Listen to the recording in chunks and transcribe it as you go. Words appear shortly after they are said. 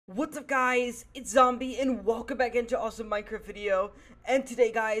What's up guys, it's Zombie and welcome back into awesome Minecraft video. And today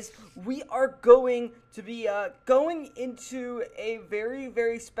guys, we are going to be going into a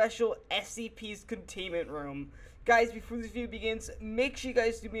very special SCP's containment room. Guys, before this video begins, make sure you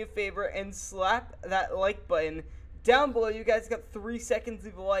guys do me a favor and slap that like button down below. You guys got 3 seconds to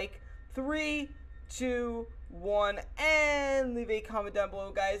leave a like. 3, 2, 1, and leave a comment down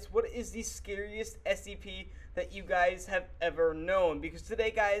below, guys. What is the scariest SCP that you guys have ever known? Because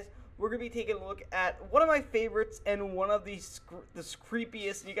today, guys, we're gonna be taking a look at one of my favorites and one of the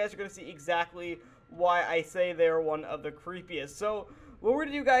creepiest, and you guys are gonna see exactly why I say they're one of the creepiest. So what we're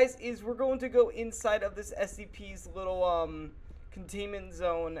gonna do, guys, is we're going to go inside of this SCP's little containment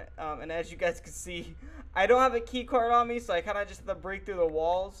zone, and as you guys can see, I don't have a key card on me, so I kind of just have to break through the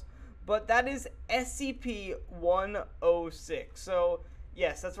walls. But that is SCP-106. So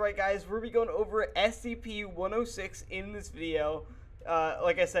yes, that's right, guys. We're going to be going over SCP-106 in this video.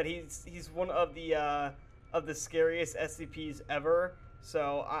 Like I said, he's one of the scariest SCPs ever.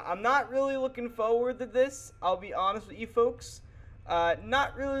 So I'm not really looking forward to this. I'll be honest with you folks.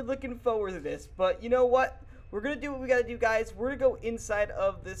 Not really looking forward to this. But you know what? We're gonna do what we gotta do, guys. We're gonna go inside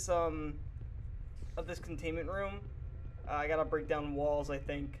of this containment room. I gotta break down walls, I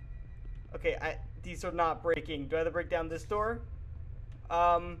think. Okay, these are not breaking. Do I have to break down this door?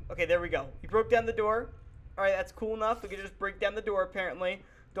 Okay, there we go. We broke down the door. Alright, that's cool enough. We can just break down the door, apparently.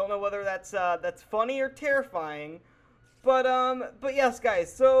 Don't know whether that's funny or terrifying. But yes,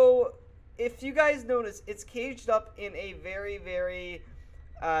 guys. So, if you guys notice, it's caged up in a very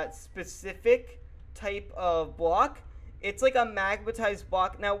specific type of block. It's like a magmatized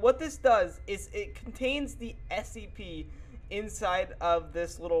block. Now, what this does is it contains the SCP inside of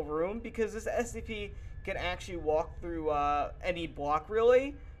this little room, because this SCP can actually walk through any block,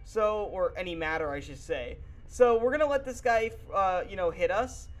 really. So, or any matter, I should say. So we're gonna let this guy, hit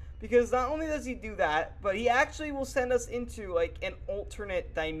us, because not only does he do that, but he actually will send us into like an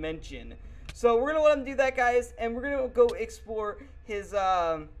alternate dimension. So we're gonna let him do that, guys, and we're gonna go explore his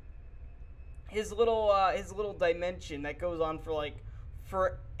little dimension that goes on for like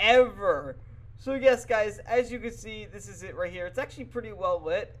forever. So yes, guys, as you can see, this is it right here. It's actually pretty well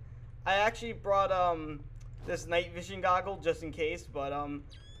lit. I actually brought this night vision goggle just in case, but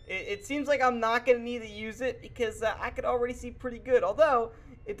it seems like I'm not gonna need to use it because I could already see pretty good. Although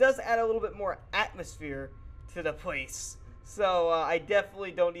it does add a little bit more atmosphere to the place, so I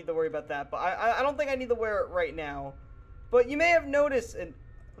definitely don't need to worry about that. But I don't think I need to wear it right now. But you may have noticed, and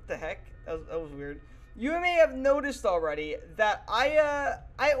what the heck? That was weird. You may have noticed already that I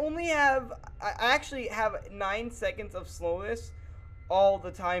actually have 9 seconds of slowness all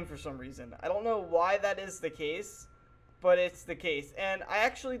the time for some reason. I don't know why that is the case, but it's the case. And I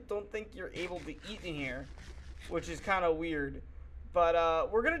actually don't think you're able to eat in here, which is kind of weird.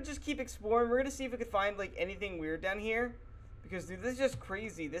 But we're gonna just keep exploring. We're gonna see if we can find like anything weird down here, because dude, this is just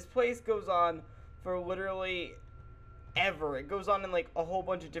crazy. This place goes on for literally ever. It goes on in like a whole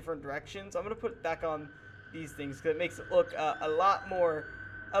bunch of different directions. I'm gonna put it back on these things because it makes it look a lot more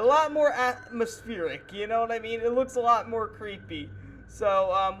atmospheric. You know what I mean? It looks a lot more creepy.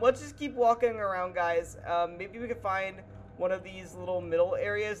 So let's just keep walking around, guys. Maybe we can find one of these little middle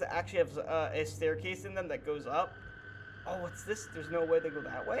areas that actually have a staircase in them that goes up. Oh, what's this? There's no way to go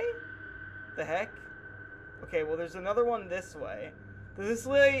that way? The heck? Okay, well, there's another one this way. Does this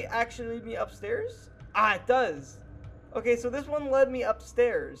way actually lead me upstairs? Ah, it does. Okay, so this one led me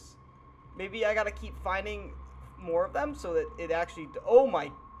upstairs. Maybe I gotta keep finding more of them so that it actually... Oh my...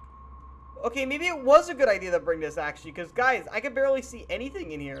 Okay, maybe it was a good idea to bring this, actually, because, guys, I can barely see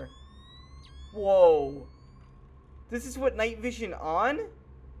anything in here. Whoa. This is what night vision on?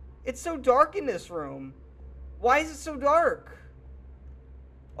 It's so dark in this room. Why is it so dark?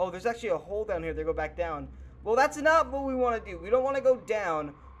 Oh, there's actually a hole down here. They go back down. Well, that's not what we want to do. We don't want to go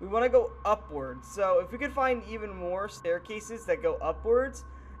down. We want to go upwards. So if we could find even more staircases that go upwards,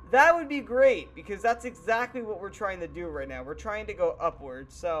 that would be great, because that's exactly what we're trying to do right now. We're trying to go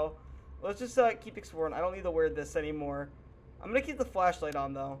upwards. So let's just keep exploring. I don't need to wear this anymore. I'm going to keep the flashlight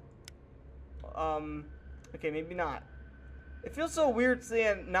on, though. Okay, maybe not. It feels so weird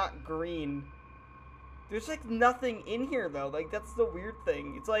saying not green. There's like nothing in here, though. Like, that's the weird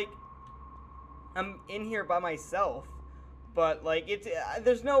thing. It's like I'm in here by myself. But, like,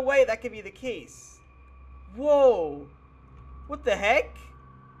 there's no way that could be the case. Whoa. What the heck?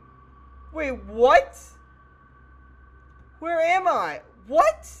 Wait, what? Where am I?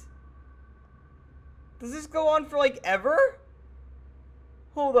 What? Does this go on for, like, ever?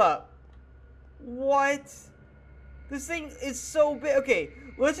 Hold up. What? This thing is so big. Okay,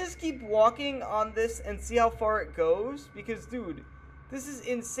 let's just keep walking on this and see how far it goes. Because, dude, This is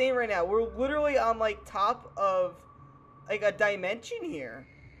insane right now. We're literally on, like, top of, like, a dimension here.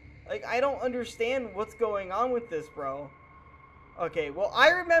 Like, I don't understand what's going on with this, bro. Okay, well, I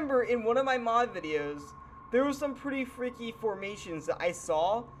remember in one of my mod videos, there was some pretty freaky formations that I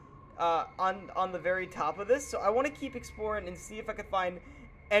saw on the very top of this. So I want to keep exploring and see if I can find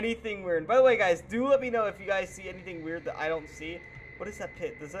anything weird. By the way, guys, do let me know if you guys see anything weird that I don't see. What is that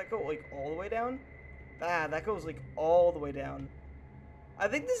pit? Does that go, like, all the way down? Ah, that goes, like, all the way down. I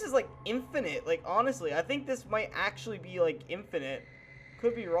think this is, like, infinite. Like, honestly, I think this might actually be, like, infinite.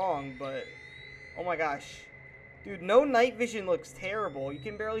 Could be wrong, but... Oh, my gosh. Dude, no night vision looks terrible. You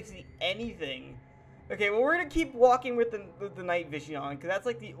can barely see anything. Okay, well, we're going to keep walking with the night vision on, because that's,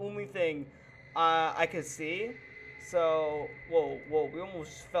 like, the only thing I could see. So, whoa, we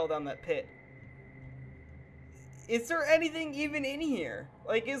almost fell down that pit. Is there anything even in here?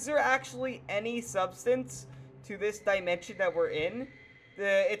 Like, is there actually any substance to this dimension that we're in?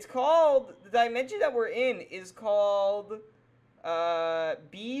 The dimension that we're in is called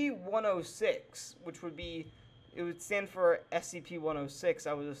B106, which would be, it would stand for SCP-106,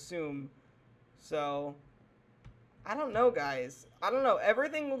 I would assume. So, I don't know, guys. I don't know.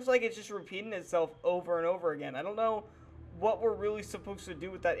 Everything looks like it's just repeating itself over and over again. I don't know what we're really supposed to do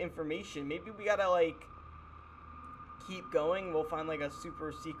with that information. Maybe we gotta, like, keep going. We'll find, like, a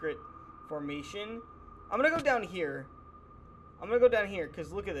super secret formation. I'm gonna go down here.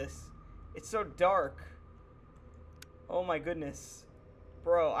 Because look at this. It's so dark. Oh, my goodness.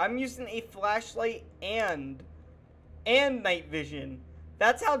 Bro, I'm using a flashlight and night vision.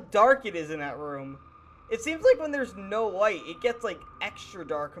 That's how dark it is in that room. It seems like when there's no light, it gets, like, extra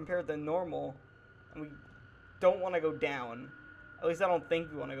dark compared to normal. And we don't want to go down. At least I don't think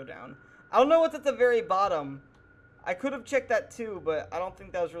we want to go down. I don't know what's at the very bottom. I could have checked that too, but I don't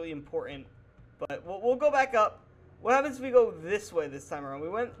think that was really important. But we'll go back up. What happens if we go this way this time around? We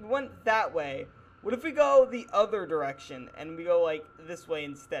went that way. What if we go the other direction and we go, like, this way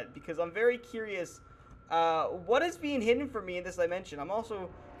instead? Because I'm very curious what is being hidden from me in this dimension. I'm also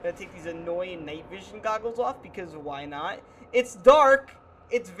going to take these annoying night vision goggles off because why not? It's dark.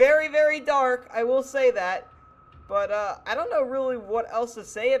 It's very, very dark. I will say that. But I don't know really what else to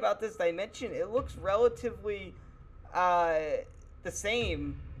say about this dimension. It looks relatively the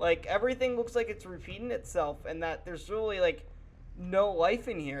same. Like, everything looks like it's repeating itself and that there's really, like, no life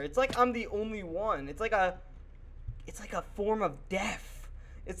in here. It's like I'm the only one. It's like a form of death.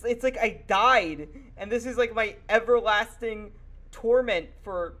 It's like I died and this is like my everlasting torment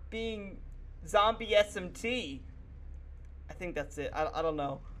for being ZombieSMT. I think that's it. I don't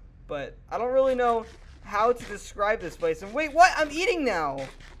know. But I don't really know how to describe this place. And wait, what? I'm eating now.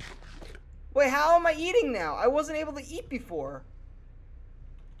 Wait, how am I eating now? I wasn't able to eat before.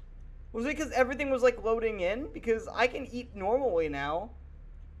 Was it because everything was, like, loading in? Because I can eat normally now.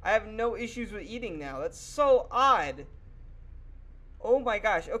 I have no issues with eating now. That's so odd. Oh my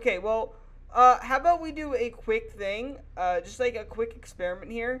gosh. Okay, well, how about we do a quick thing? Just like a quick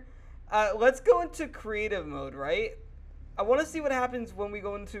experiment here. Let's go into creative mode, right? I want to see what happens when we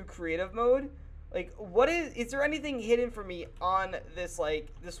go into creative mode. Like, is there anything hidden for me on this, like,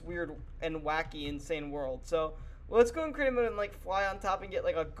 this weird and wacky, insane world? So, let's go in creative mode and, like, fly on top and get,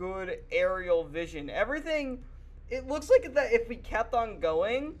 like, a good aerial vision. Everything, it looks like that if we kept on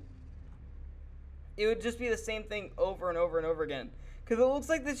going, it would just be the same thing over and over and over again. Because it looks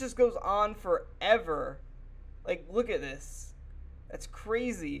like this just goes on forever. Like, look at this. That's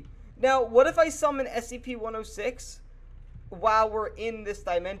crazy. Now, what if I summon SCP-106 while we're in this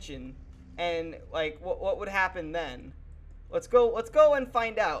dimension? And, like, what would happen then? Let's go and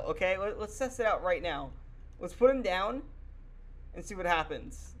find out, okay? Let's test it out right now. Let's put him down and see what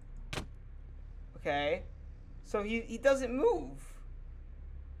happens. Okay. So he doesn't move.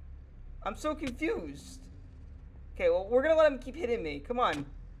 I'm so confused. Okay, well, we're going to let him keep hitting me. Come on.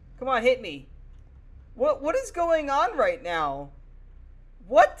 Come on, hit me. What is going on right now?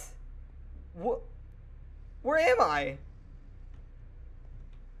 What? Where am I?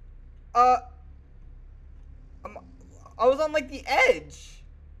 I was on, like, the edge.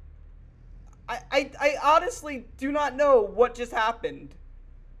 I honestly do not know what just happened.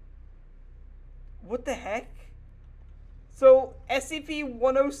 What the heck? So,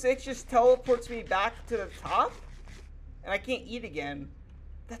 SCP-106 just teleports me back to the top? And I can't eat again.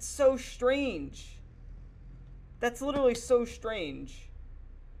 That's so strange. That's literally so strange.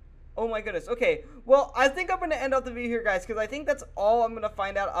 Oh my goodness. Okay, well, I think I'm going to end off the video here, guys, because I think that's all I'm going to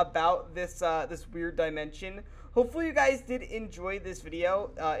find out about this this weird dimension. Hopefully you guys did enjoy this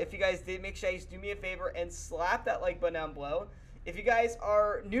video. If you guys did, make sure you guys do me a favor and slap that like button down below. If you guys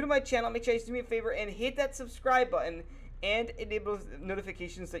are new to my channel, make sure you guys do me a favor and hit that subscribe button. and enable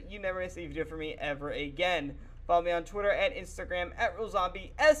notifications so that you never miss a video from me ever again. Follow me on Twitter and Instagram at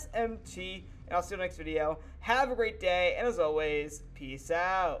ZombieSMT, and I'll see you in the next video. Have a great day, and as always, peace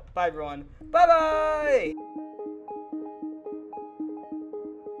out. Bye, everyone. Bye-bye!